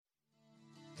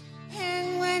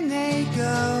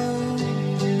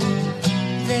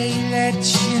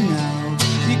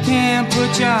can't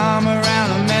put your arm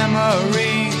around a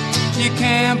memory. You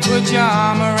can't put your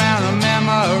arm around a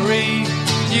memory.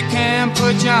 You can't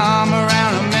put your arm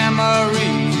around a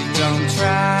memory. Don't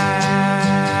try.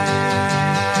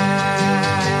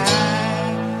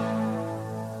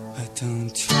 But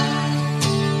don't try.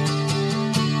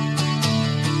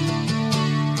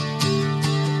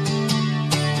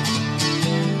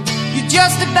 You're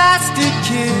just a bastard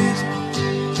kid.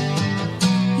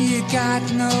 You got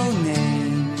no name.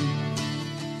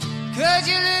 'Cause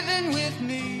you're living with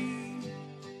me.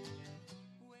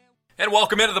 And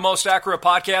welcome into the Most Accurate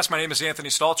Podcast. My name is Anthony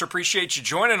Stalter. Appreciate you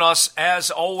joining us.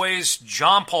 As always,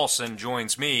 John Paulson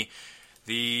joins me,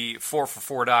 the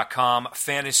 4for4.com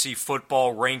fantasy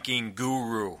football ranking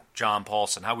guru, John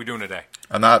Paulson. How are we doing today?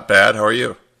 I'm not bad. How are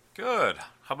you? Good.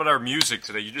 How about our music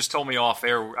today? You just told me off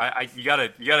air. You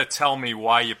gotta tell me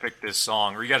why you picked this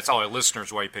song, or you gotta tell our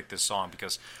listeners why you picked this song,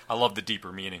 because I love the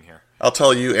deeper meaning here. I'll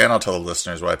tell you, and I'll tell the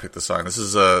listeners why I picked the song. This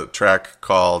is a track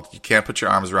called "You Can't Put Your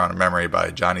Arms Around a Memory" by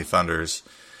Johnny Thunders,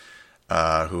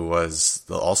 who was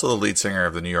also the lead singer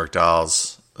of the New York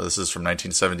Dolls. This is from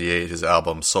 1978, his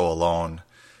album "So Alone."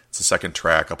 It's the second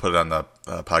track. I'll put it on the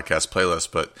podcast playlist,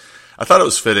 but I thought it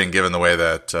was fitting, given the way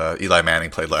that Eli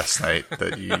Manning played last night,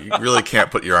 that you really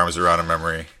can't put your arms around a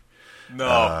memory.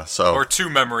 No, or two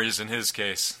memories in his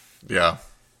case. Yeah.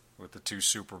 With the two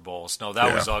Super Bowls. No,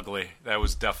 that was ugly. That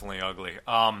was definitely ugly.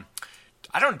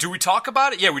 Do we talk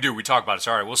about it? Yeah, we do. We talk about it.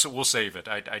 Sorry, we'll save it.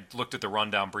 I looked at the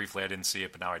rundown briefly. I didn't see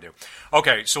it, but now I do.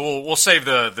 Okay, so we'll save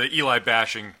the Eli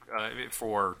bashing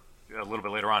for a little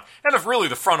bit later on. And if really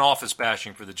the front office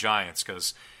bashing for the Giants,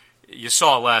 because you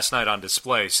saw it last night on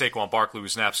display. Saquon Barkley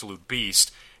was an absolute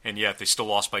beast, and yet they still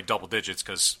lost by double digits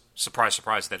because, surprise,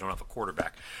 surprise, they don't have a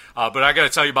quarterback. But I got to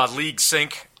tell you about League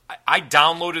Sync. I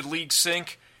downloaded League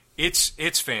Sync.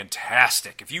 It's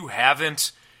fantastic. If you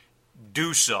haven't,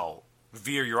 do so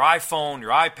via your iPhone,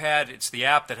 your iPad. It's the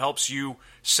app that helps you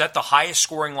set the highest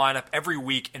scoring lineup every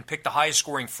week and pick the highest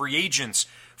scoring free agents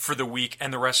for the week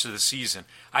and the rest of the season.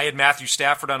 I had Matthew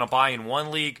Stafford on a bye in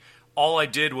one league. All I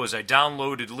did was I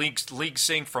downloaded League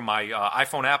Sync from my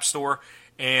iPhone App Store,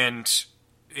 and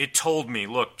it told me,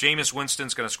 look, Jameis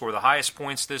Winston's going to score the highest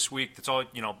points this week. That's all,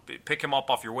 pick him up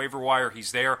off your waiver wire.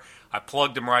 He's there. I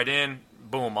plugged him right in.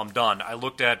 Boom, I'm done. I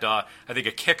looked at, I think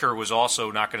a kicker was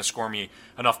also not going to score me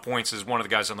enough points as one of the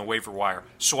guys on the waiver wire.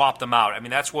 Swap them out. I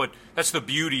mean, that's the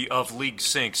beauty of League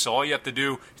Sync. So all you have to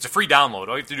do, it's a free download.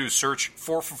 All you have to do is search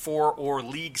 4for4 or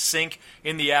League Sync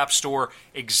in the App Store.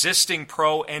 Existing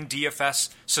Pro and DFS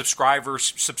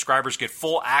subscribers get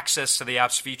full access to the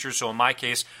app's features. So in my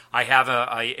case, I have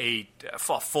a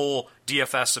full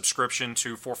DFS subscription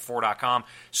to 4for4.com.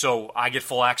 So I get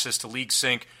full access to League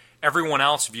Sync. Everyone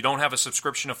else, if you don't have a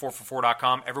subscription to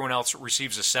 4for4.com, everyone else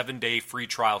receives a 7-day free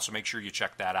trial, so make sure you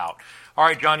check that out. All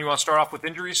right, John, you want to start off with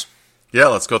injuries? Yeah,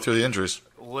 let's go through the injuries.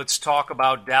 Let's talk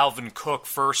about Dalvin Cook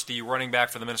first, the running back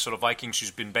for the Minnesota Vikings,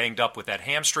 who's been banged up with that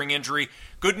hamstring injury.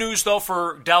 Good news, though,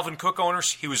 for Dalvin Cook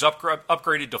owners. He was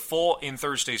upgraded to full in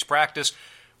Thursday's practice.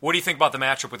 What do you think about the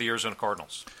matchup with the Arizona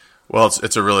Cardinals? Well,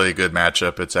 it's a really good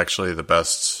matchup. It's actually the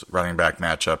best running back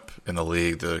matchup in the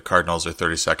league. The Cardinals are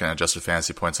 32nd in adjusted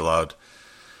fantasy points allowed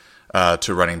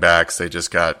to running backs. They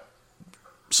just got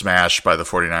smashed by the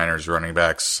 49ers running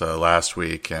backs last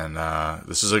week, and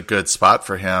this is a good spot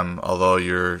for him, although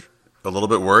you're a little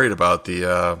bit worried about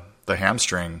the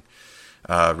hamstring,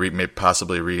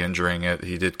 possibly re-injuring it.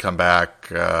 He did come back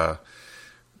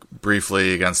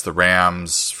briefly against the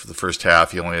Rams for the first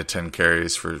half. He only had 10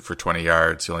 carries for 20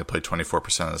 yards. He only played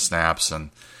 24% of the snaps. And,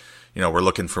 we're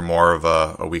looking for more of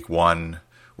a week one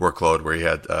workload where he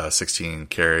had 16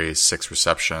 carries, 6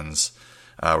 receptions.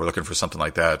 We're looking for something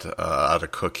like that out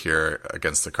of Cook here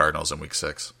against the Cardinals in week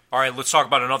 6. All right, let's talk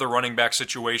about another running back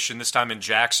situation, this time in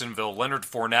Jacksonville. Leonard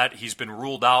Fournette, he's been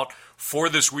ruled out for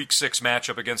this Week 6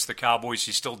 matchup against the Cowboys.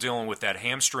 He's still dealing with that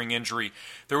hamstring injury.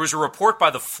 There was a report by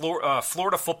the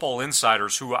Florida Football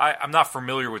Insiders, who I'm not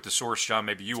familiar with the source, John,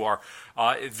 maybe you are.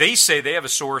 They say they have a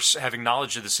source having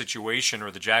knowledge of the situation, or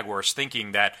the Jaguars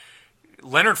thinking that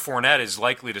Leonard Fournette is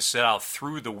likely to sit out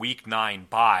through the Week 9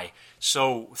 bye.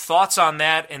 So thoughts on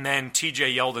that, and then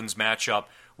TJ Yeldon's matchup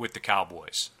with the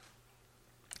Cowboys?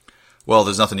 Well,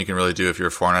 there's nothing you can really do if you're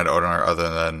a Fournette owner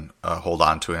other than hold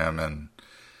on to him and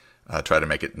try to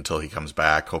make it until he comes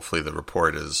back. Hopefully the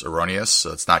report is erroneous.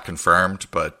 So it's not confirmed,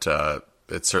 but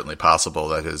it's certainly possible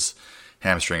that his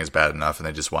hamstring is bad enough and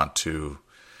they just want to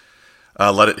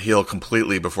let it heal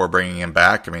completely before bringing him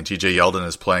back. I mean, TJ Yeldon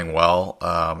is playing well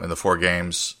in the 4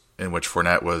 games in which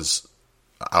Fournette was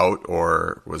out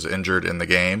or was injured in the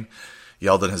game.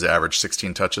 Yeldon has averaged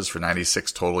 16 touches for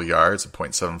 96 total yards and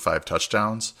 0.75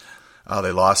 touchdowns.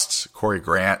 They lost Corey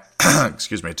Grant,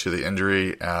 excuse me, to the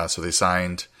injury, so they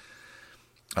signed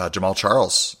Jamal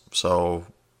Charles. So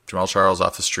Jamal Charles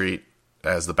off the street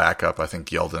as the backup. I think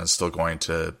Yeldon is still going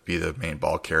to be the main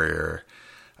ball carrier.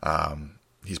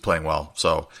 He's playing well,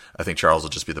 so I think Charles will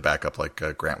just be the backup, like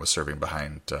Grant was serving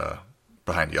behind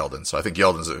Yeldon. So I think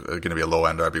Yeldon's going to be a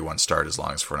low-end RB1 start as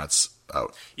long as Fournette's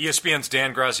out. ESPN's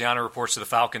Dan Graziano reports that the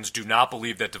Falcons do not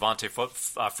believe that Devontae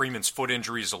Freeman's foot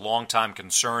injury is a long-time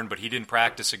concern, but he didn't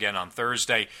practice again on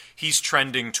Thursday. He's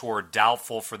trending toward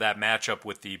doubtful for that matchup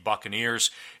with the Buccaneers.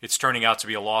 It's turning out to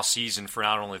be a lost season for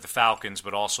not only the Falcons,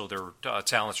 but also their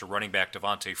talented running back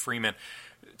Devontae Freeman.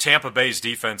 Tampa Bay's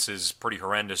defense is pretty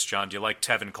horrendous, John. Do you like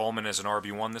Tevin Coleman as an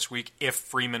RB1 this week if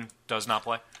Freeman does not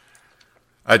play?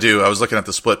 I do. I was looking at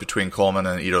the split between Coleman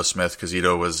and Ito Smith because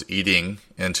Ito was eating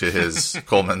into his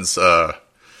Coleman's workload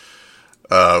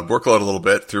a little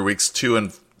bit through weeks 2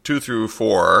 through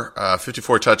 4.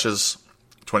 54 touches,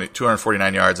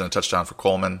 249 yards, and a touchdown for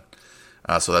Coleman.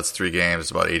 So that's 3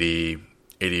 games, about 80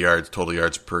 yards, total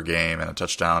yards per game, and a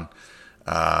touchdown.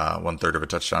 1/3 of a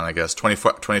touchdown, I guess.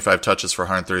 25 touches for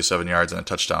 137 yards and a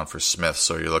touchdown for Smith.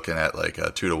 So you're looking at like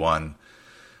a 2-to-1.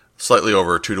 Slightly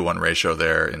over a 2-to-1 ratio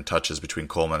there in touches between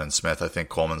Coleman and Smith. I think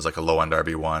Coleman's like a low-end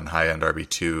RB1, high-end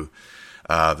RB2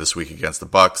 this week against the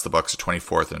Bucs. The Bucs are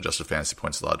 24th in adjusted fantasy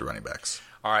points allowed to running backs.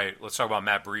 All right, let's talk about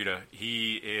Matt Breida.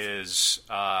 He was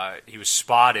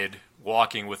spotted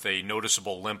walking with a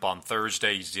noticeable limp on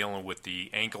Thursday. He's dealing with the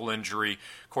ankle injury.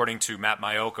 According to Matt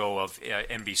Maiocco of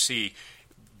NBC,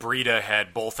 Breida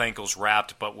had both ankles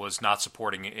wrapped, but was not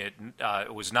supporting it.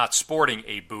 Was not sporting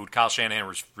a boot. Kyle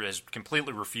Shanahan has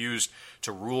completely refused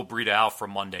to rule Breida out for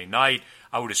Monday night.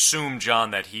 I would assume,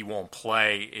 John, that he won't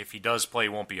play. If he does play, he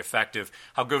won't be effective.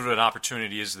 How good of an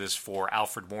opportunity is this for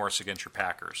Alfred Morris against your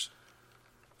Packers?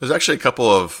 There's actually a couple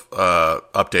of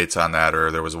updates on that,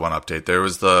 or there was one update. There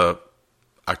was the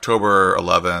October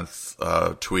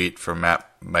 11th tweet from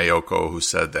Matt Maiocco who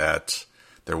said that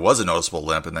there was a noticeable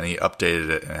limp, and then he updated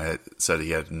it and it said he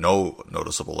had no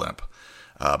noticeable limp,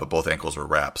 but both ankles were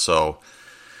wrapped. So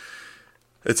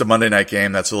it's a Monday night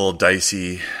game. That's a little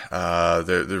dicey.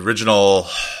 The original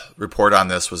report on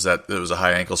this was that it was a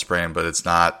high ankle sprain, but it's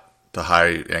not the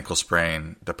high ankle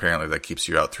sprain apparently that keeps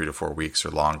you out 3 to 4 weeks or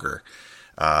longer.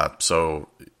 So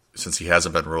since he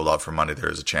hasn't been ruled out for Monday,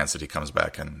 there is a chance that he comes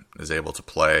back and is able to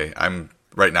play.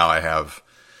 Right now I have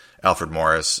Alfred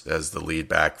Morris as the lead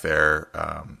back there.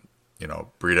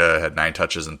 Breida had 9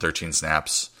 touches and 13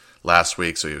 snaps last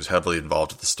week, so he was heavily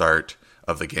involved at the start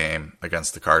of the game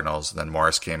against the Cardinals. And then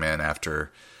Morris came in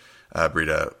after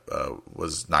Breida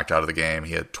was knocked out of the game.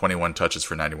 He had 21 touches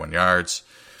for 91 yards.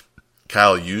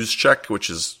 Kyle Juszczyk, which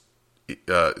is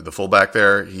the fullback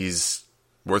there, he's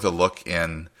worth a look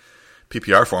in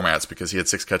PPR formats because he had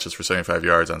 6 catches for 75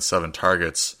 yards on 7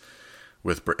 targets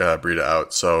with Breida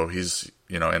out. So he's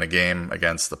in a game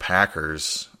against the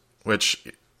Packers, which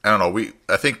I don't know.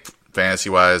 I think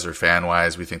fantasy-wise or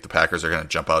fan-wise, we think the Packers are going to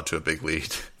jump out to a big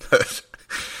lead. But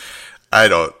I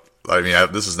don't. I mean,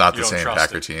 this is not the same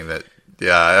Packer team that.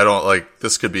 Yeah, I don't like.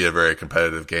 This could be a very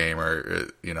competitive game, or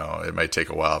it might take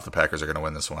a while if the Packers are going to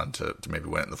win this one to maybe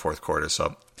win it in the fourth quarter.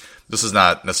 So this is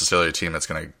not necessarily a team that's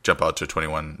going to jump out to a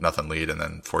 21-0 lead and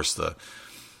then force the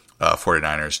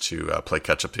 49ers to play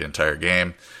catch up the entire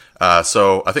game.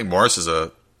 So I think Morris is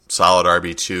a solid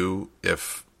RB2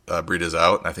 if Breida's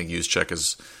out, and I think Juszczyk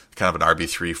is kind of an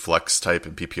RB3 flex type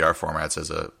in PPR formats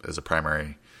as a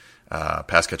primary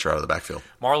pass catcher out of the backfield.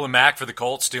 Marlon Mack for the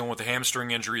Colts, dealing with a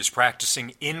hamstring injury, is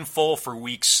practicing in full for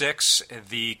Week 6.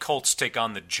 The Colts take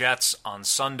on the Jets on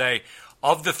Sunday.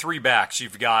 Of the 3 backs,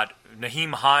 you've got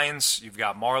Nyheim Hines, you've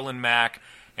got Marlon Mack,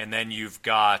 and then you've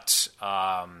got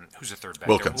who's the third back?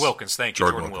 Wilkins. Thank you,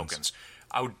 Jordan Wilkins.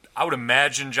 I would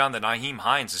imagine, John, that Nyheim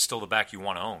Hines is still the back you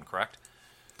want to own, correct?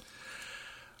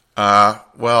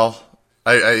 Well,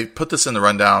 I put this in the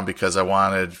rundown because I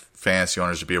wanted fantasy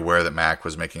owners to be aware that Mack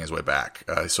was making his way back.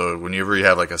 So whenever you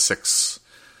have like a 6th,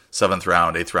 7th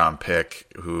round, 8th round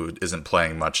pick who isn't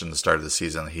playing much in the start of the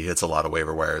season, he hits a lot of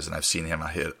waiver wires, and I've seen him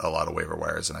hit a lot of waiver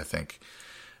wires, and I think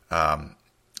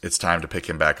it's time to pick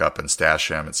him back up and stash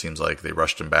him. It seems like they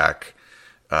rushed him back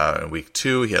in week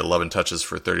 2. He had 11 touches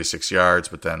for 36 yards,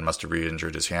 but then must have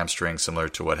re-injured his hamstring, similar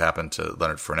to what happened to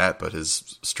Leonard Fournette, but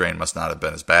his strain must not have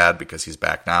been as bad because he's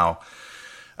back now.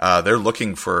 They're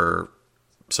looking for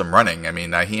some running. I mean,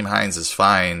 Nyheim Hines is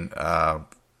fine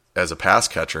as a pass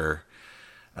catcher,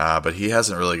 but he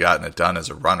hasn't really gotten it done as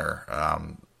a runner.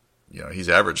 He's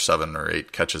averaged 7 or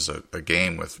 8 catches a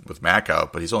game with Mack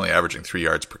out, but he's only averaging 3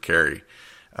 yards per carry.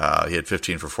 He had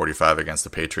 15 for 45 against the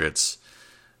Patriots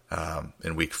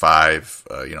in week 5.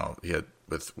 He had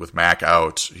with Mack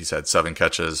out, he's had 7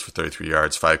 catches for 33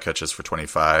 yards, 5 catches for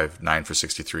 25, 9 for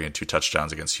 63, and 2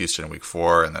 touchdowns against Houston in Week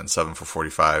 4, and then 7 for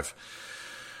 45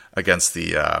 against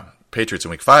the Patriots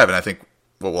in Week 5. And I think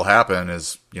what will happen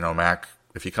is, Mack,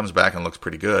 if he comes back and looks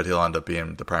pretty good, he'll end up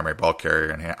being the primary ball carrier,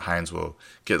 and Hines will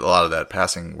get a lot of that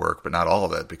passing work, but not all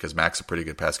of it, because Mack's a pretty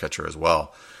good pass catcher as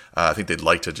well. I think they'd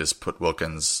like to just put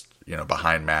Wilkins,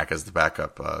 behind Mack as the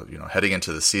backup. Heading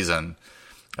into the season,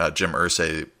 Jim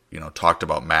Irsay, talked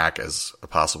about Mack as a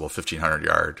possible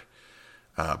 1,500-yard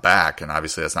back, and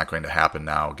obviously that's not going to happen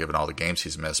now, given all the games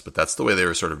he's missed. But that's the way they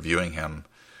were sort of viewing him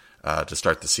to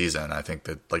start the season. I think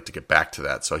they'd like to get back to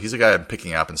that. So he's a guy I'm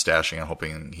picking up and stashing and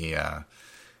hoping he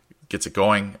gets it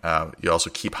going. You also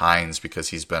keep Hines because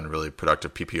he's been really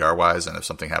productive PPR-wise, and if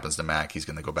something happens to Mack, he's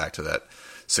going to go back to that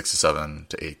 6 to 7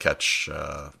 to 8 catch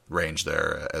range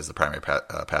there as the primary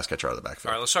pass catcher out of the backfield.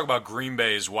 All right, let's talk about Green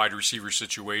Bay's wide receiver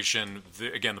situation.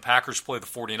 Again, the Packers play the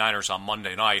 49ers on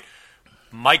Monday night.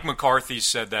 Mike McCarthy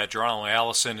said that Geronimo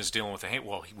Allison is dealing with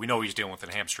we know he's dealing with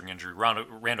a hamstring injury.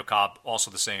 Randall Cobb,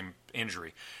 also the same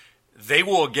injury. They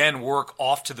will again work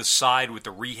off to the side with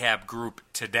the rehab group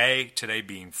today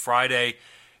being Friday.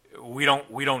 We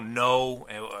don't know.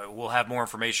 We'll have more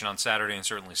information on Saturday and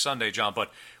certainly Sunday, John,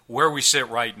 but where we sit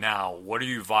right now, what are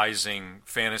you advising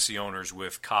fantasy owners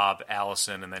with Cobb,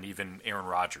 Allison, and then even Aaron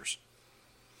Rodgers?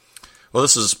 Well,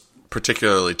 this is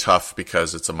particularly tough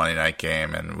because it's a Monday night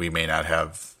game, and we may not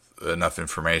have enough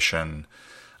information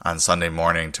on Sunday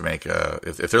morning to make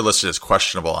if they're listed as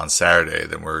questionable on Saturday,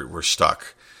 then we're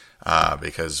stuck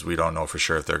because we don't know for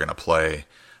sure if they're going to play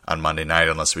on Monday night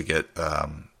unless we get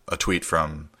a tweet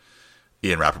from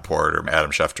Ian Rappaport or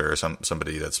Adam Schefter or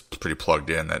somebody that's pretty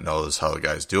plugged in that knows how the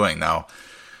guy's doing. Now,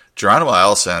 Geronimo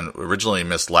Allison originally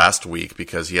missed last week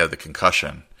because he had the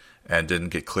concussion and didn't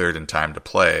get cleared in time to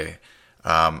play.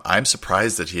 I'm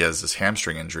surprised that he has this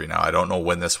hamstring injury now. I don't know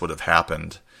when this would have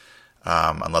happened,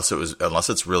 unless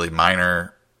it's really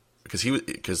minor, because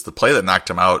the play that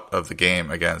knocked him out of the game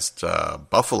against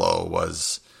Buffalo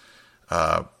was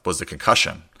the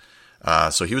concussion.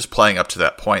 So he was playing up to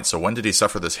that point. So when did he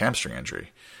suffer this hamstring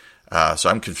injury? So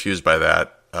I'm confused by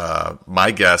that.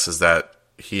 My guess is that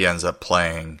he ends up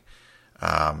playing,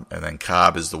 and then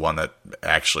Cobb is the one that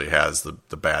actually has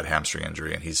the bad hamstring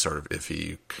injury, and he's sort of iffy.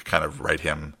 You kind of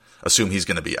assume he's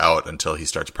going to be out until he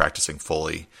starts practicing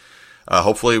fully.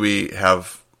 Hopefully we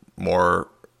have more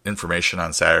information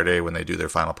on Saturday when they do their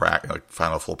final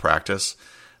full practice.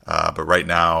 But right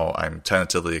now, I'm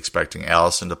tentatively expecting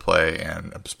Allison to play,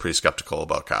 and I'm pretty skeptical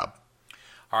about Cobb.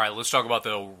 All right, let's talk about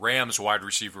the Rams wide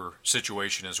receiver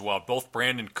situation as well. Both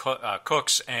Brandin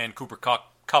Cooks and Cooper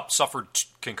Kupp suffered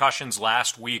concussions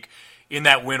last week in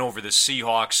that win over the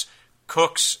Seahawks.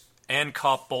 Cooks and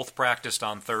Kupp both practiced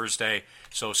on Thursday,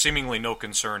 so seemingly no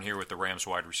concern here with the Rams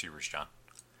wide receivers, John.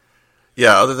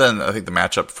 Yeah, other than I think the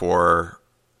matchup for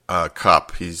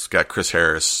Kupp, he's got Chris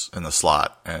Harris in the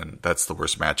slot, and that's the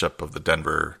worst matchup of the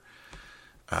Denver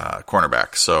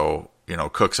cornerback. So,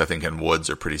 Cooks, I think, and Woods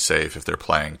are pretty safe if they're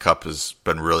playing. Kupp has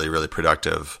been really, really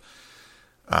productive,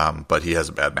 but he has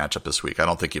a bad matchup this week. I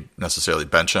don't think you necessarily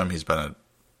bench him. He's been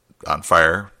on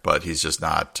fire, but he's just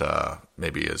not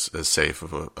maybe as safe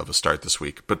of a start this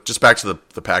week. But just back to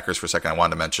the Packers for a second, I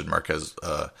wanted to mention Marquez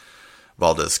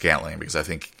Valdez-Scantling, because I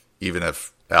think even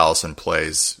if Allison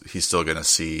plays, he's still going to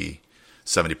see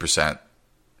 70%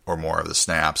 or more of the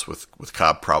snaps with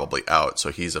Cobb probably out.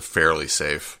 So he's a fairly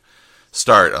safe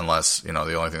start unless, the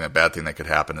only bad thing that could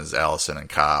happen is Allison and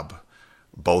Cobb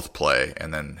both play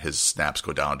and then his snaps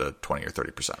go down to 20 or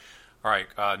 30%. All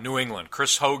right, New England.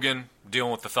 Chris Hogan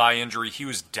dealing with the thigh injury. He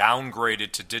was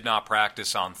downgraded to did not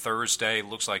practice on Thursday.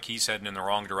 Looks like he's heading in the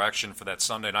wrong direction for that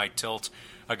Sunday night tilt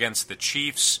against the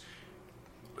Chiefs.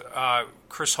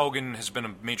 Chris Hogan has been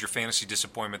a major fantasy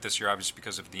disappointment this year, obviously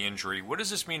because of the injury. What does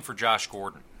this mean for Josh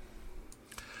Gordon?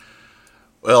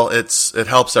 Well, it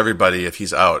helps everybody if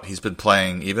he's out. He's been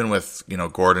playing, even with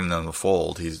Gordon in the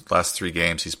fold. Last 3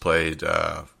 games he's played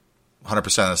 100% of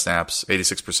the snaps,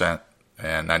 86%,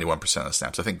 and 91% of the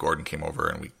snaps. I think Gordon came over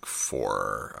in week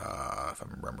 4, if I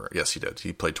remember. Yes, he did.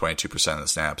 He played 22% of the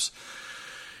snaps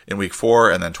in week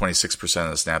 4, and then 26%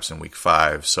 of the snaps in week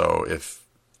 5. So if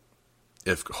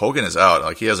Hogan is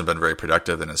out, he hasn't been very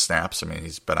productive in his snaps. I mean,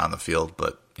 he's been on the field,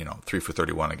 but 3 for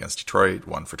 31 against Detroit,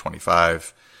 1 for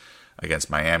 25 against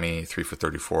Miami, 3 for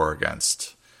 34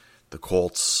 against the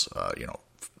Colts.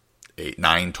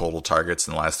 9 total targets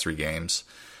in the last 3 games.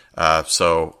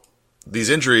 So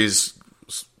these injuries,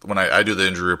 when I do the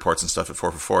injury reports and stuff at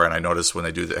 4 for 4, and I notice when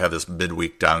they have this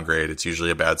midweek downgrade, it's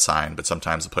usually a bad sign. But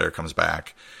sometimes the player comes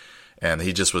back And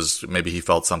he just was, maybe he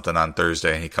felt something on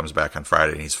Thursday and he comes back on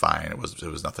Friday and he's fine. It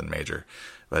was nothing major.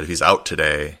 But if he's out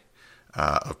today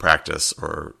of practice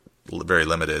or very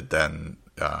limited, then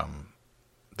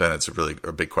it's really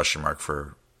a big question mark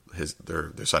for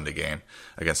their Sunday game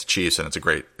against the Chiefs, and it's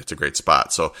a great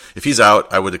spot. So if he's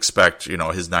out, I would expect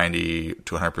his 90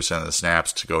 to 100% of the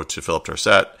snaps to go to Phillip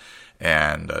Dorsett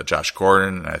and Josh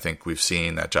Gordon. And I think we've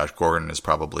seen that Josh Gordon is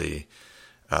probably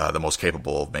the most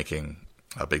capable of making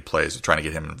big plays. We're trying to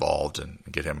get him involved and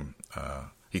get him.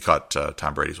 He caught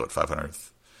Tom Brady's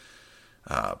 500th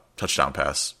touchdown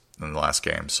pass in the last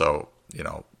game. So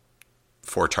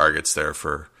 4 targets there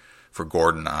for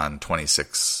Gordon on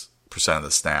 26% of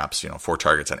the snaps. 4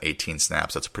 targets on 18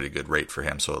 snaps. That's a pretty good rate for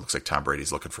him. So it looks like Tom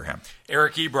Brady's looking for him.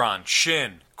 Eric Ebron,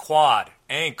 shin, quad,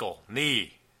 ankle,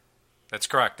 knee. That's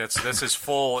correct. That's his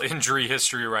full injury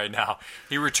history right now.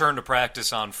 He returned to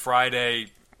practice on Friday.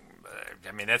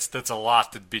 I mean, that's a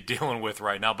lot to be dealing with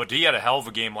right now. But he had a hell of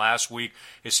a game last week.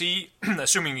 Is he,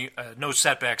 assuming no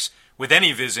setbacks with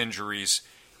any of his injuries,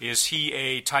 is he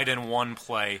a tight end 1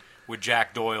 play with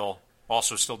Jack Doyle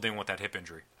also still dealing with that hip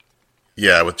injury?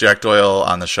 Yeah, with Jack Doyle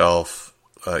on the shelf,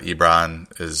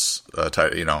 Ebron is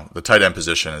the tight end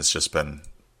position has just been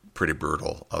pretty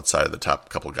brutal outside of the top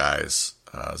couple guys.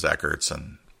 Zach Ertz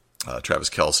and Travis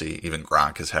Kelce, even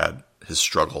Gronk has had his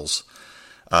struggles.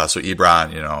 So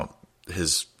Ebron,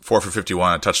 his 4 for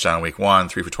 51, a touchdown week 1,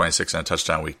 3 for 26, and a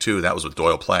touchdown week 2. That was with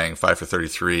Doyle playing. 5 for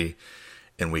 33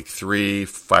 in week 3,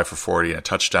 5 for 40, and a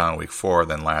touchdown in week 4.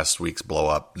 Then last week's blow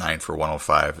up, 9 for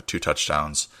 105, 2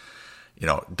 touchdowns.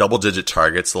 Double-digit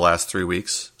targets the last 3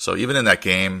 weeks. So even in that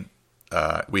game,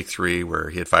 week 3, where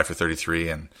he had 5 for 33,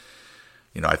 and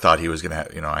I thought he was going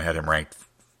to, I had him ranked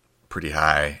pretty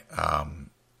high. And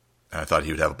I thought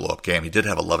he would have a blow-up game. He did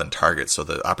have 11 targets, so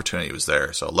the opportunity was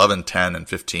there. So 11, 10, and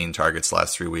 15 targets the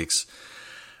last 3 weeks.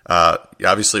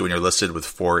 Obviously, when you're listed with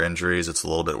 4 injuries, it's a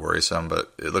little bit worrisome,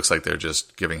 but it looks like they're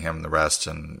just giving him the rest,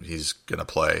 and he's going to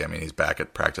play. I mean, he's back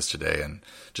at practice today and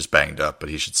just banged up, but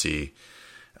he should see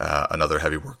another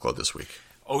heavy workload this week.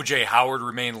 O.J. Howard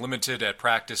remained limited at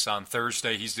practice on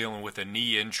Thursday. He's dealing with a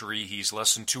knee injury. He's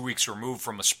less than 2 weeks removed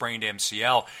from a sprained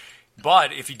MCL.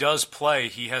 But if he does play,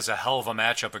 he has a hell of a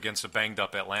matchup against a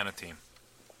banged-up Atlanta team.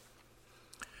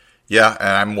 Yeah, and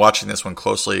I'm watching this one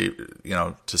closely,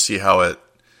 to see how it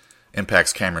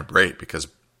impacts Cameron Brate, because,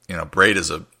 Brate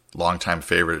is a longtime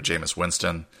favorite of Jameis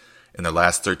Winston. In their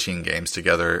last 13 games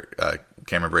together,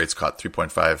 Cameron Brate's caught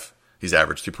 3.5. He's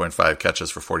averaged 3.5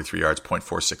 catches for 43 yards,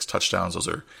 0.46 touchdowns. Those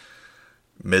are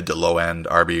mid to low end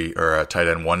RB or tight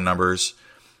end 1 numbers.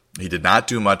 He did not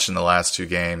do much in the last 2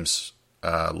 games.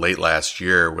 Late last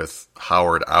year with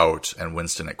Howard out and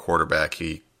Winston at quarterback.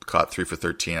 He caught 3 for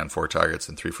 13 on 4 targets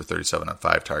and 3 for 37 on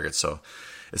 5 targets. So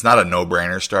it's not a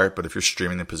no-brainer start, but if you're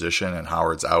streaming the position and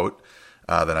Howard's out,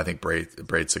 then I think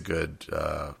Brate's a good,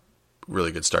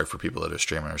 really good start for people that are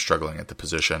streaming or struggling at the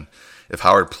position. If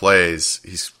Howard plays,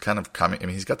 he's kind of coming. I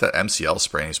mean, he's got that MCL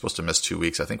sprain. He's supposed to miss 2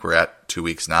 weeks. I think we're at 2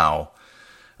 weeks now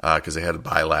because they had a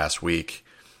bye last week.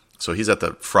 So he's at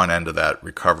the front end of that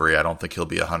recovery. I don't think he'll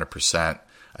be 100%.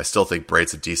 I still think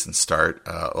Brate's a decent start.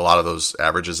 A lot of those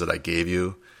averages that I gave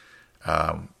you,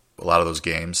 a lot of those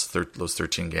games, those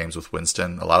 13 games with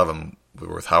Winston, a lot of them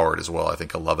were with Howard as well. I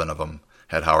think 11 of them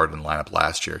had Howard in the lineup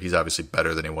last year. He's obviously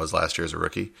better than he was last year as a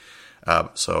rookie.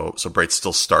 So Brate's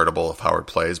still startable if Howard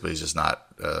plays, but he's just not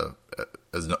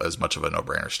as much of a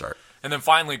no-brainer start. And then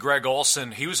finally, Greg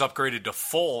Olsen, he was upgraded to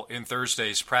full in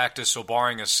Thursday's practice, so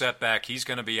barring a setback, he's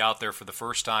going to be out there for the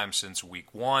first time since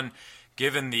week 1.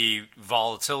 Given the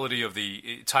volatility of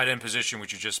the tight end position,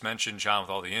 which you just mentioned, John,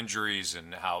 with all the injuries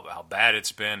and how bad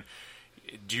it's been,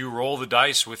 do you roll the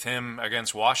dice with him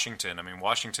against Washington? I mean,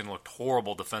 Washington looked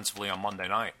horrible defensively on Monday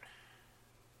night.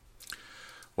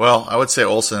 Well, I would say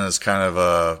Olsen is kind of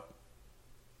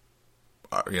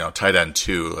a tight end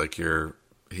 2. Like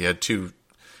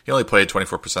he only played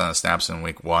 24% of the snaps in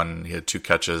week 1. He had 2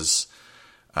 catches,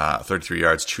 33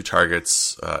 yards, 2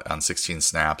 targets on 16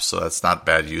 snaps. So that's not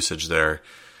bad usage there.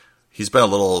 He's been a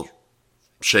little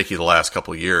shaky the last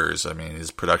couple of years. I mean,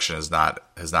 his production has not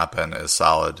been as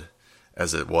solid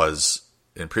as it was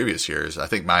in previous years. I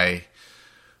think my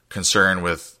concern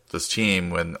with this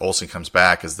team when Olsen comes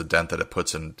back is the dent that it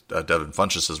puts in Devin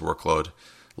Funchess' workload.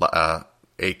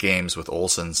 8 games with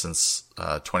Olsen since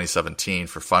 2017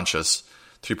 for Funchess.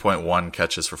 3.1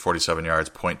 catches for 47 yards,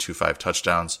 0.25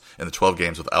 touchdowns. In the 12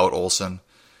 games without Olsen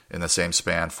in the same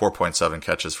span, 4.7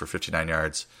 catches for 59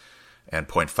 yards and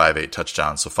 0.58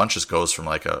 touchdowns. So Funchess goes from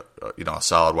like a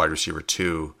solid wide receiver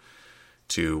 2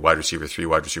 to wide receiver 3,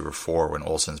 wide receiver 4 when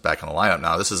Olsen's back in the lineup.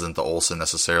 Now, this isn't the Olsen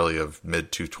necessarily of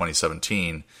mid to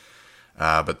 2017.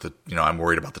 But I'm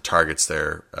worried about the targets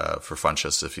there for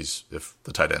Funchess if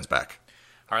the tight end's back.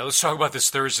 All right, let's talk about this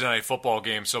Thursday night football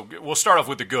game. So we'll start off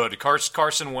with the good.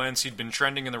 Carson Wentz, he'd been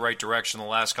trending in the right direction the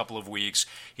last couple of weeks.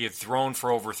 He had thrown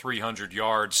for over 300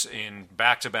 yards in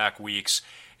back-to-back weeks,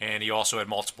 and he also had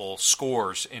multiple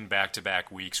scores in back-to-back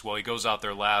weeks. Well, he goes out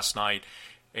there last night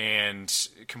and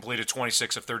completed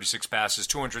 26 of 36 passes,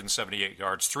 278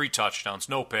 yards, 3 touchdowns,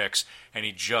 no picks, and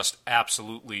he just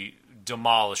absolutely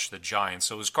demolished the Giants.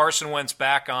 So is Carson Wentz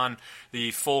back on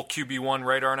the full QB1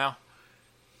 radar now?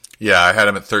 Yeah, I had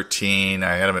him at 13.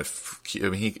 I had him at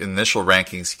initial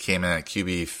rankings. He came in at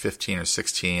QB 15 or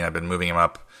 16. I've been moving him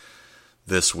up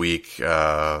this week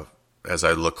as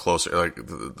I look closer. Like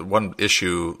the one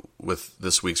issue with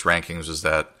this week's rankings was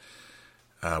that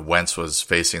Wentz was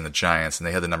facing the Giants, and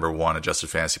they had the number 1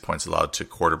 adjusted fantasy points allowed to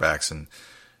quarterbacks, and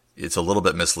it's a little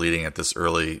bit misleading at this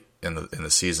early in the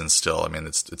season. Still, I mean,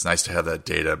 it's nice to have that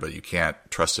data, but you can't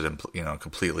trust it,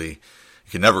 completely.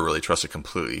 You can never really trust it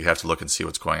completely. You have to look and see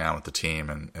what's going on with the team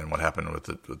and what happened with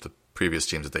the previous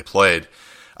teams that they played.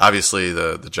 Obviously,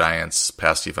 the Giants'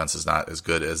 pass defense is not as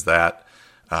good as that,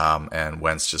 and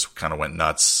Wentz just kind of went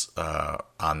nuts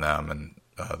on them. And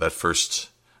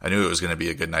I knew it was going to be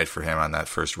a good night for him on that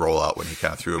first rollout when he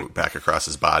kind of threw it back across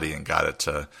his body and got it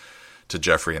to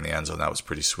Jeffrey in the end zone. That was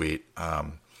pretty sweet.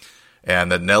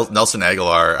 And then Nelson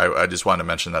Aguilar, I just wanted to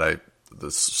mention that the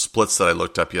splits that I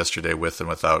looked up yesterday with and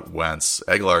without Wentz,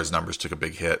 Aguilar's numbers took a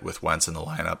big hit with Wentz in the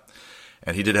lineup.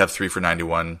 And he did have 3 for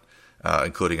 91,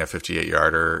 including a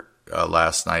 58-yarder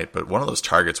last night. But one of those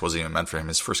targets wasn't even meant for him.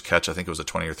 His first catch, I think it was a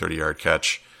 20 or 30-yard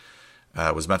catch,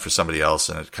 was meant for somebody else,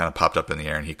 and it kind of popped up in the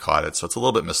air, and he caught it. So it's a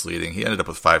little bit misleading. He ended up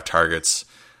with 5 targets,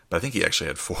 but I think he actually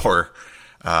had 4.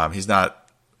 He's not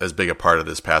as big a part of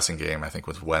this passing game, I think,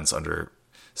 with Wentz under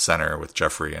center, with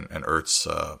Jeffrey and Ertz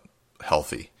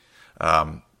healthy. You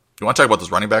want to talk about those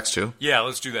running backs too? Yeah,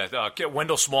 let's do that.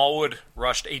 Wendell Smallwood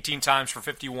rushed 18 times for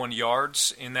 51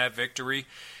 yards in that victory.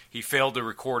 He failed to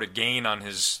record a gain on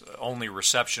his only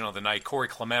reception of the night. Corey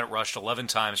Clement rushed 11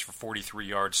 times for 43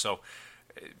 yards, so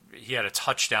he had a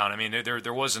touchdown. I mean,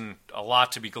 there wasn't a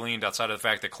lot to be gleaned outside of the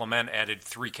fact that Clement added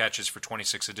 3 catches for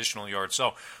 26 additional yards.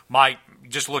 So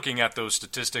just looking at those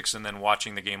statistics and then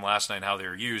watching the game last night and how they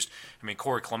were used, I mean,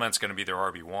 Corey Clement's going to be their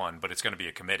RB1, but it's going to be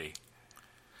a committee.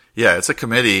 Yeah, it's a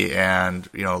committee, and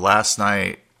last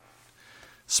night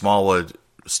Smallwood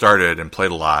started and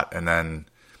played a lot, and then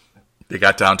they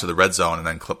got down to the red zone, and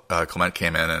then Clement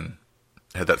came in and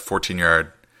had that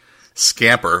 14-yard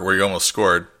scamper where he almost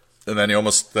scored, and then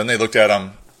they looked at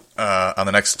him on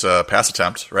the next pass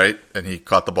attempt, right? And he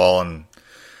caught the ball and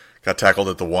got tackled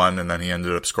at the 1, and then he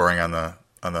ended up scoring on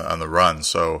the run.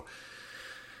 So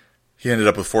he ended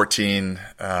up with 14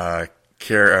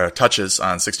 touches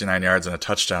on 69 yards and a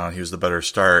touchdown. He was the better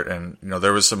start. And,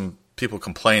 there was some people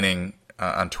complaining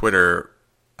on Twitter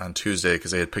on Tuesday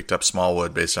because they had picked up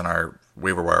Smallwood based on our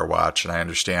waiver wire watch. And I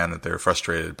understand that they're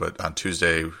frustrated. But on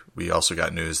Tuesday, we also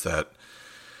got news that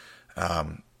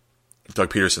Doug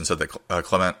Peterson said that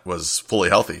Clement was fully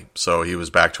healthy. So he was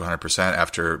back to 100%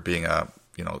 after being a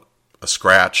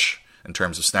scratch in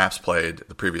terms of snaps played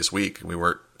the previous week. We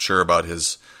weren't sure about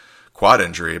his quad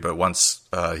injury, but once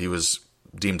he was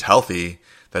deemed healthy,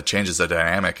 that changes the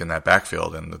dynamic in that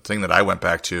backfield. And the thing that I went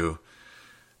back to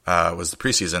was the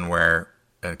preseason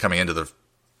and coming into the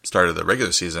start of the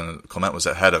regular season, Clement was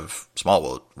ahead of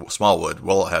Smallwood,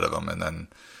 well ahead of him. And then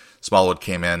Smallwood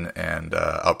came in and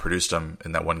outproduced him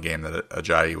in that one game that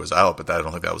Ajayi was out, but I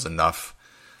don't think that was enough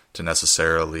to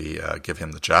necessarily give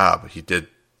him the job. He did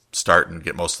start and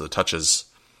get most of the touches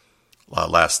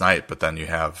last night, but then you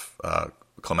have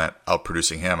Clement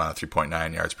outproducing him on a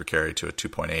 3.9 yards per carry to a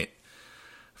 2.8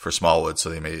 for Smallwood.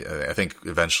 So I think what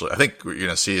you're going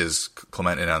to see is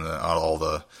Clement in on all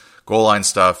the goal line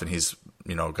stuff, and he's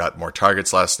got more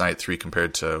targets last night, 3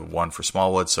 compared to 1 for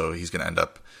Smallwood. So he's going to end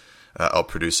up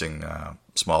outproducing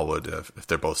Smallwood if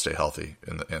they both stay healthy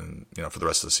for the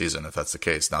rest of the season, if that's the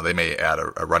case. Now they may add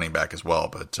a running back as well,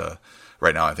 but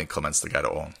right now I think Clement's the guy to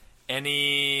own.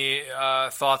 Any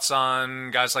thoughts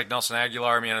on guys like Nelson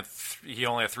Aguilar? I mean, he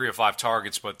only had 3 of 5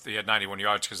 targets, but he had 91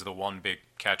 yards because of the one big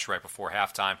catch right before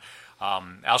halftime.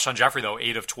 Alshon Jeffrey, though,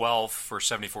 8 of 12 for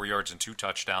 74 yards and 2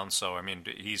 touchdowns. So, I mean,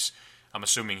 I'm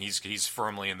assuming he's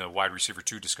firmly in the wide receiver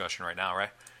 2 discussion right now,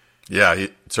 right? Yeah,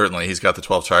 certainly. He's got the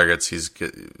 12 targets. He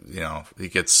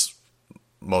gets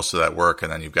most of that work,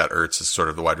 and then you've got Ertz as sort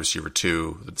of the wide receiver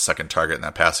 2, the second target in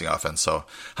that passing offense. So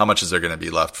how much is there going to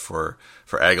be left for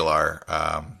Aguilar?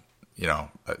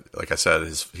 Like I said,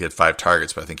 he had 5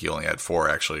 targets, but I think he only had 4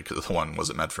 actually because the one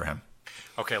wasn't meant for him.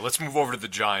 Okay, let's move over to the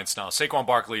Giants now. Saquon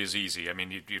Barkley is easy. I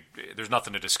mean, there's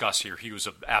nothing to discuss here. He was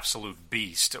an absolute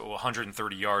beast.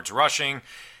 130 yards rushing,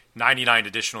 99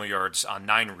 additional yards on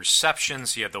 9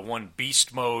 receptions. He had the one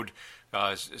beast mode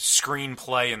screen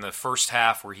play in the first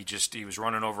half where he was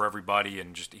running over everybody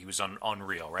and he was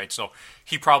unreal, right? So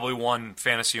he probably won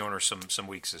fantasy owners some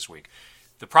weeks this week.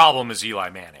 The problem is Eli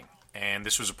Manning. And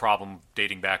this was a problem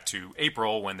dating back to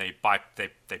April when they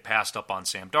passed up on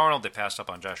Sam Darnold, they passed up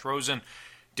on Josh Rosen.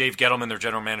 Dave Gettleman, their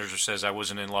general manager, says, I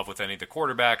wasn't in love with any of the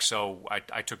quarterbacks, so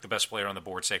I took the best player on the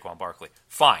board, Saquon Barkley.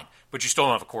 Fine, but you still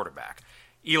don't have a quarterback.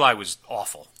 Eli was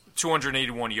awful.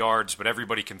 281 yards, but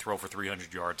everybody can throw for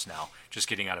 300 yards now, just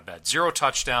getting out of bed. 0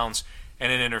 touchdowns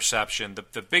and an interception.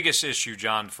 The biggest issue,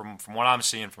 John, from what I'm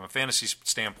seeing from a fantasy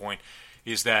standpoint,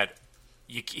 is that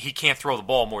he can't throw the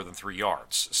ball more than 3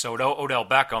 yards. So Odell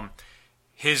Beckham,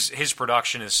 his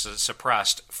production is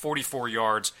suppressed. 44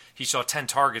 yards. He saw 10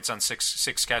 targets on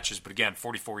six catches, but again,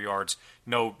 44 yards,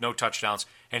 no touchdowns,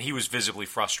 and he was visibly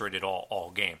frustrated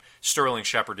all game. Sterling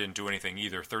Shepard didn't do anything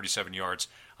either. 37 yards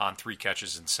on 3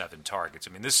 catches and 7 targets.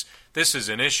 I mean, this is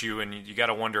an issue, and you got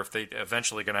to wonder if they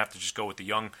eventually going to have to just go with the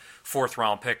young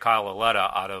 4th-round pick Kyle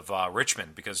Aletta out of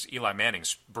Richmond because Eli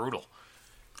Manning's brutal.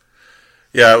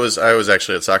 Yeah, I was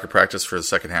actually at soccer practice for the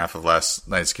second half of last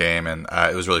night's game, and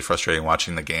it was really frustrating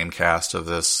watching the game cast of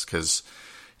this because,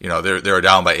 they were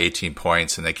down by 18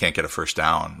 points and they can't get a first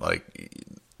down. Like,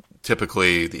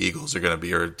 typically the Eagles are going to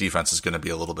be, or defense is going to be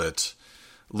a little bit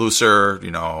looser,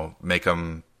 make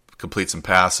them complete some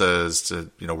passes to,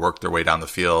 work their way down the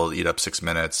field, eat up 6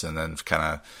 minutes, and then kind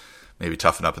of maybe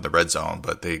toughen up in the red zone.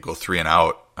 But they go 3 and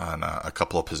out on a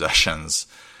couple of possessions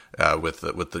with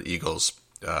the Eagles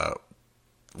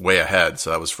way ahead, so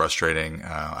that was frustrating.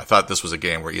 I thought this was a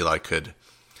game where Eli could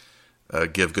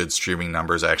give good streaming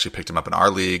numbers. I actually picked him up in our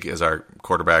league as our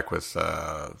quarterback with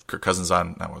Kirk Cousins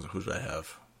on. Who did I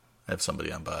have? I have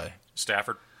somebody on bye.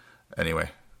 Stafford. Anyway,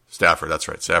 Stafford, that's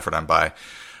right. Stafford on bye.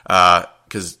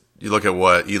 Because you look at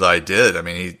what Eli did. I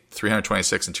mean, he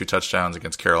 326 and 2 touchdowns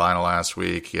against Carolina last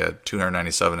week. He had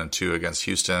 297 and 2 against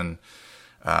Houston.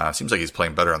 Seems like he's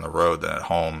playing better on the road than at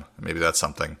home. Maybe that's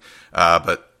something.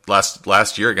 But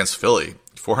last year against Philly,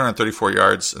 434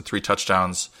 yards and 3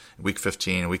 touchdowns. Week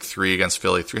 15, week 3 against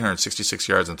Philly, 366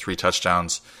 yards and 3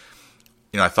 touchdowns.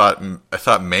 I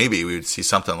thought maybe we would see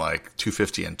something like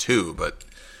 250 and 2, but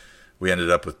we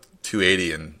ended up with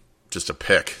 280 and just a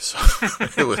pick. So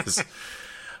it was.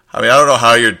 I mean, I don't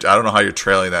know how you're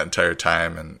trailing that entire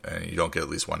time and you don't get at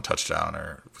least 1 touchdown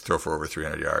or throw for over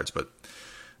 300 yards. But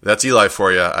that's Eli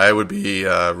for you. I would be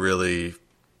really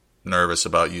nervous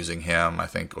about using him. I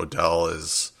think Odell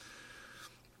is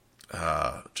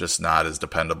just not as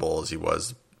dependable as he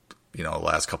was, the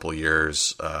last couple of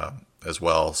years as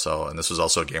well. So, and this was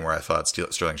also a game where I thought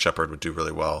Sterling Shepard would do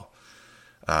really well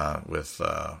with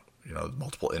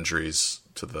multiple injuries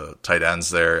to the tight ends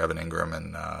there. Evan Ingram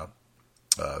and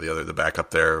the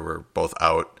backup there were both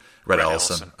out. Red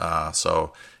Ellison.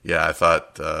 So yeah, I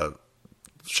thought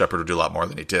Shepard would do a lot more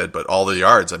than he did, but all the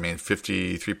yards,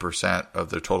 53% of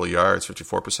the total yards,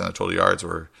 54% of the total yards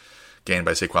were gained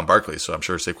by Saquon Barkley. So I'm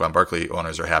sure Saquon Barkley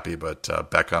owners are happy, but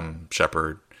Beckham,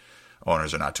 Shepard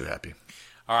owners are not too happy.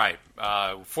 All right,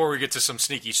 before we get to some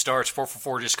sneaky starts,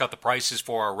 444 just got the prices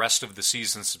for our rest of the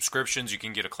season subscriptions. You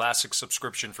can get a classic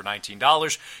subscription for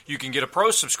 $19. You can get a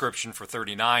pro subscription for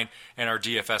 $39, and our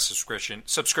DFS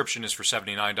subscription is for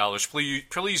 $79.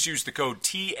 Please use the code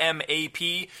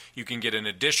TMAP. You can get an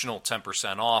additional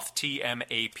 10% off.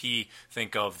 TMAP,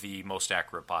 think of the most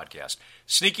accurate podcast.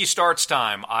 Sneaky starts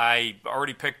time. I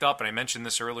already picked up, and I mentioned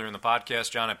this earlier in the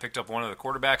podcast, John, I picked up one of the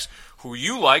quarterbacks who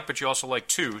you like, but you also like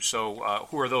 2. So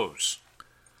who are those?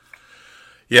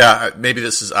 Yeah, maybe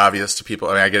this is obvious to people.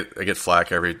 I get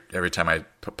flack every time I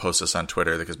post this on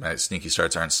Twitter because my sneaky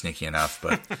starts aren't sneaky enough.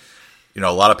 But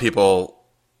a lot of people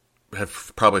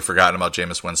have probably forgotten about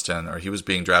Jameis Winston, or he was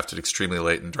being drafted extremely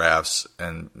late in drafts,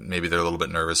 and maybe they're a little bit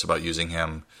nervous about using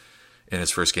him in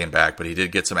his first game back. But he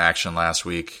did get some action last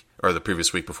week or the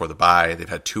previous week before the bye. They've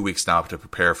had 2 weeks now to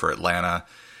prepare for Atlanta.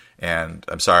 And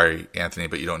I'm sorry, Anthony,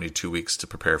 but you don't need 2 weeks to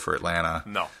prepare for Atlanta.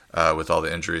 No. With all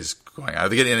the injuries going on. Are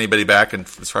they getting anybody back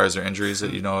as far as their injuries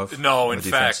that you know of? No, in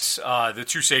fact, the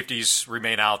 2 safeties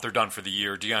remain out. They're done for the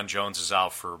year. Deion Jones is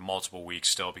out for multiple weeks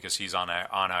still because he's on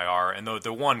IR. And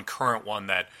the one current one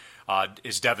that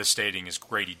is devastating is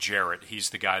Grady Jarrett.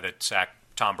 He's the guy that sacked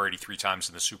Tom Brady 3 times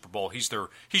in the Super Bowl. He's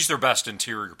their best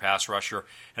interior pass rusher.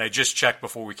 And I just checked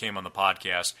before we came on the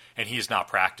podcast, and he has not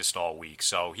practiced all week.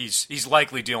 So he's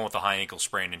likely dealing with a high ankle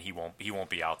sprain, and he won't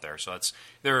be out there. So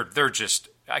they're just,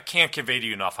 I can't convey to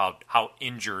you enough how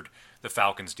injured the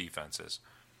Falcons defense is.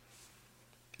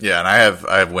 Yeah, and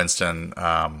I have Winston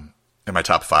in my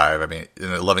top 5. I mean,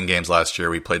 in 11 games last year,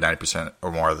 we played 90%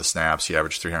 or more of the snaps. He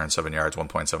averaged 307 yards,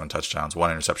 1.7 touchdowns,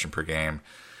 1 interception per game.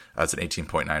 That's an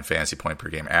 18.9 fantasy point per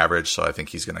game average. So I think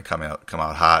he's going to come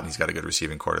out hot, and he's got a good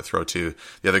receiving core to throw to.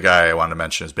 The other guy I wanted to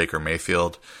mention is Baker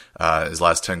Mayfield. His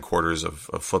last 10 quarters of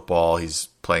football, he's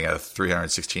playing at a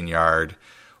 316-yard,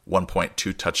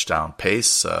 1.2 touchdown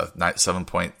pace,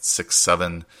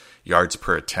 7.67 yards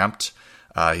per attempt.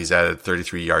 He's added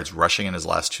 33 yards rushing in his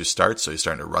last 2 starts, so he's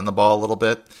starting to run the ball a little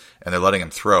bit, and they're letting him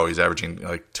throw. He's averaging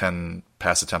like 10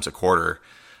 pass attempts a quarter,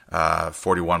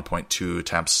 41.2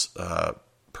 attempts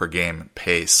per game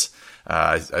pace.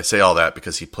 I say all that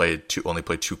because he only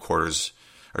played 2 quarters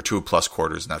or 2+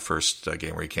 quarters in that first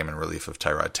game where he came in relief of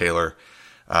Tyrod Taylor.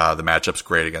 The matchup's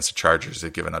great against the Chargers.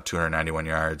 They've given up 291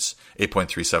 yards,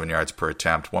 8.37 yards per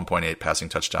attempt, 1.8 passing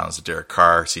touchdowns to Derek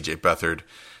Carr, C.J. Beathard,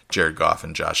 Jared Goff,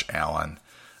 and Josh Allen.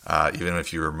 Even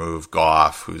if you remove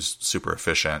Goff, who's super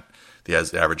efficient, the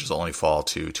averages only fall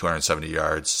to 270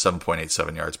 yards,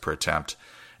 7.87 yards per attempt,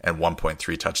 and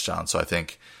 1.3 touchdowns. So I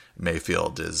think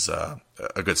Mayfield is a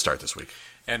good start this week.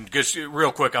 And just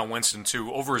real quick on Winston,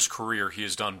 too, over his career, he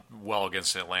has done well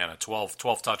against Atlanta. 12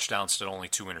 touchdowns to only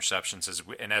 2 interceptions.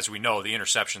 And as we know, the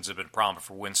interceptions have been prominent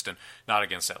for Winston, not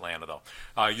against Atlanta, though.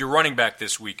 Your running back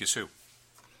this week is who?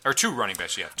 Or 2 running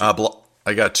backs, yeah.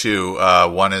 I got 2.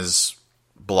 One is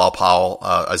Bilal Powell.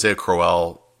 Isaiah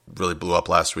Crowell really blew up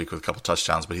last week with a couple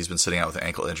touchdowns, but he's been sitting out with an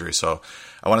ankle injury. So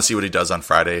I want to see what he does on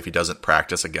Friday. If he doesn't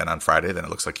practice again on Friday, then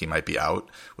it looks like he might be out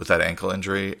with that ankle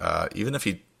injury. Even if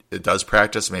he does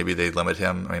practice, maybe they limit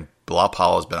him. I mean, Bilal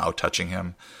Powell has been out-touching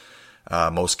him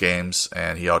most games,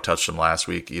 and he out-touched him last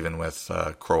week, even with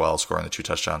Crowell scoring the 2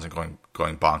 touchdowns and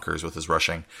going bonkers with his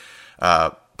rushing.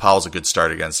 Powell's a good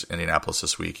start against Indianapolis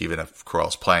this week, even if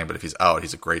Crowell's playing, but if he's out,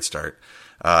 he's a great start.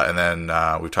 And then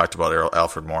we've talked about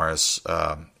Alfred Morris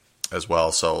as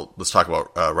well, so let's talk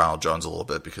about Ronald Jones a little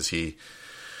bit, because he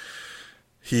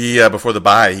before the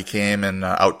bye, he came and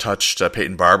out-touched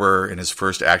Peyton Barber in his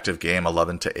first active game,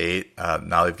 11-8.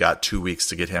 Now they've got 2 weeks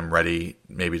to get him ready,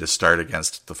 maybe to start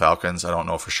against the Falcons. I don't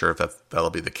know for sure if that'll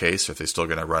be the case, or if they're still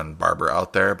going to run Barber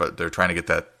out there, but they're trying to get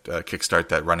that kickstart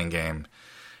that running game.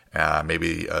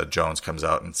 Maybe Jones comes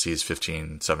out and sees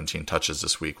 15, 17 touches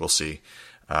this week. We'll see.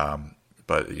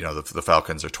 But, the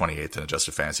Falcons are 28th in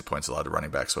adjusted fantasy points allowed to running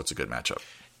back, so it's a good matchup.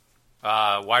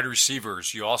 Wide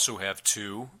receivers, you also have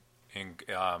 2. And,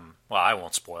 I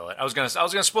won't spoil it. I was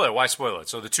gonna spoil it. Why spoil it?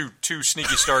 So the two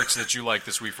sneaky starts that you like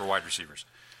this week for wide receivers.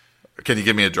 Can you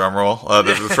give me a drum roll?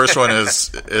 The first one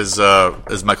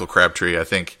is Michael Crabtree. I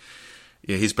think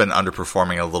he's been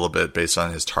underperforming a little bit based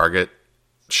on his target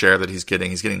share that he's getting.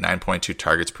 He's getting 9.2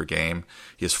 targets per game.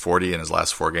 He has 40 in his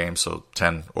last 4 games, so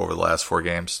 10 over the last 4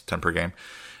 games, 10 per game.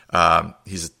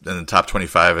 He's in the top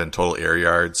 25 in total air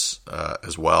yards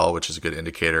as well, which is a good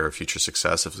indicator of future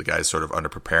success if the guy's sort of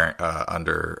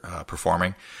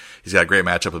underperforming. He's got a great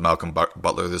matchup with Malcolm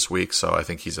Butler this week, so I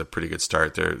think he's a pretty good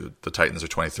start there. The Titans are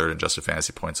 23rd in adjusted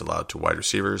fantasy points allowed to wide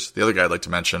receivers. The other guy I'd like to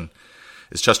mention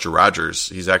is Chester Rogers.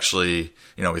 He's actually,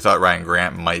 we thought Ryan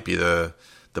Grant might be the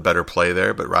better play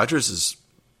there, but Rogers has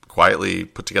quietly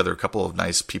put together a couple of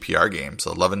nice PPR games.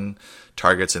 11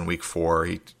 targets in week 4.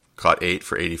 He caught 8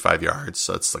 for 85 yards,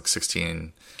 so it's like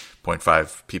 16.5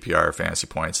 PPR fantasy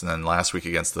points. And then last week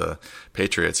against the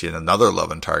Patriots, he had another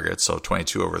 11 targets, so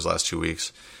 22 over his last 2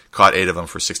 weeks. Caught 8 of them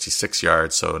for 66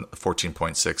 yards, so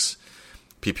 14.6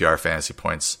 PPR fantasy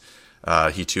points.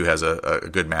 He too has a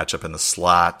good matchup in the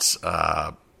slot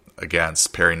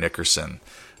against Perry Nickerson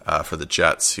for the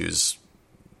Jets, who's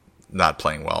not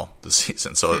playing well this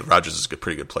season. So Rodgers is a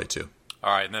pretty good play too.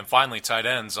 All right, and then finally, tight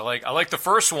ends. I like the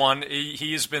first one.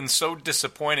 He has been so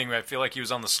disappointing. I feel like he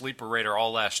was on the sleeper radar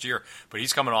all last year, but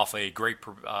he's coming off a great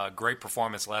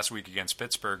performance last week against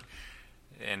Pittsburgh,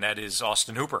 and that is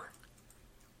Austin Hooper.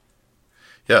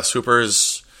 Yes, Hooper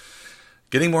is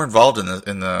getting more involved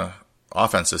in the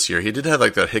offense this year. He did have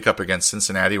like that hiccup against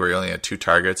Cincinnati where he only had 2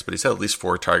 targets, but he's had at least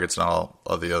 4 targets in all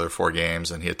of the other 4 games,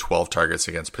 and he had 12 targets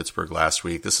against Pittsburgh last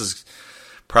week. This is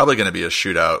probably going to be a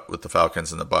shootout with the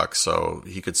Falcons and the Bucs, so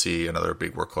he could see another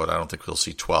big workload. I don't think we'll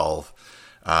see 12,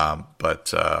 but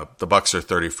the Bucs are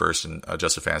 31st in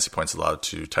adjusted fantasy points allowed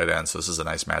to tight ends, so this is a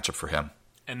nice matchup for him.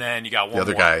 And then you got one the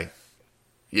other guy.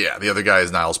 Yeah, the other guy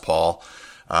is Niles Paul.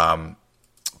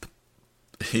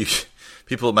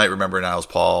 People might remember Niles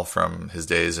Paul from his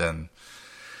days in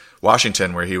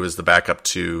Washington, where he was the backup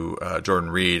to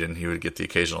Jordan Reed, and he would get the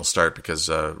occasional start because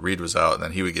Reed was out, and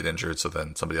then he would get injured, so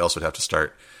then somebody else would have to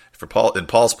start for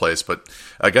Paul's place. But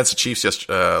against the Chiefs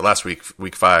last week,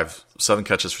 week 5, 7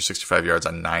 catches for 65 yards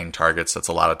on 9 targets. That's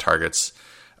a lot of targets.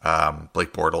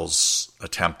 Blake Bortles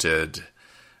attempted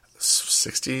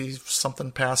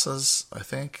 60-something passes, I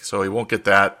think. So he won't get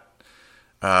that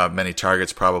many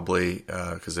targets probably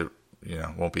because it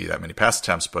won't be that many pass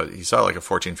attempts, but he saw like a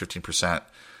 14-15%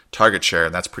 target share,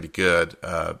 and that's pretty good.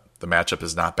 The matchup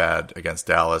is not bad against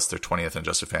Dallas. They're 20th in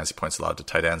adjusted fantasy points allowed to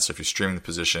tight ends. So if you're streaming the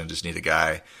position, just need a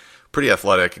guy pretty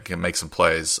athletic and can make some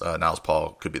plays. Niles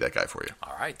Paul could be that guy for you.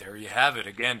 All right, there you have it.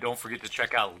 Again, don't forget to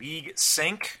check out League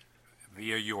Sync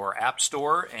via your app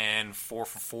store, and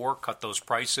 4for4 cut those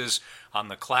prices on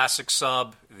the Classic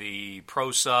sub, the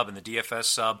Pro sub, and the DFS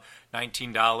sub.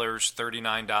 $19,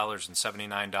 $39,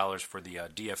 and $79 for the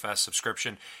DFS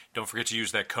subscription. Don't forget to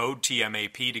use that code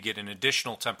TMAP to get an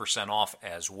additional 10% off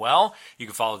as well. You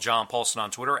can follow John Paulson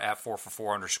on Twitter at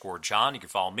 4for4_John. You can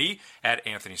follow me at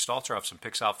Anthony Stalter. I have some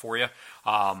picks out for you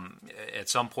at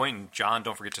some point. And John,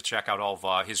 don't forget to check out all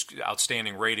of his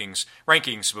outstanding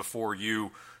rankings before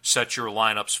you set your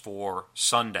lineups for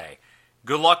Sunday.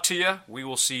 Good luck to you. We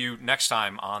will see you next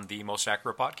time on the Most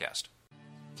Accurate Podcast.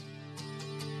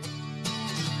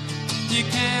 You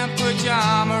can't put your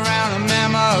arm around a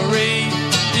memory.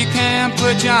 You can't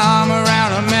put your arm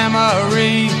around a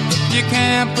memory. You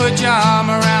can't put your arm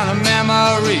around a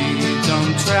memory.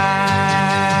 Don't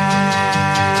try.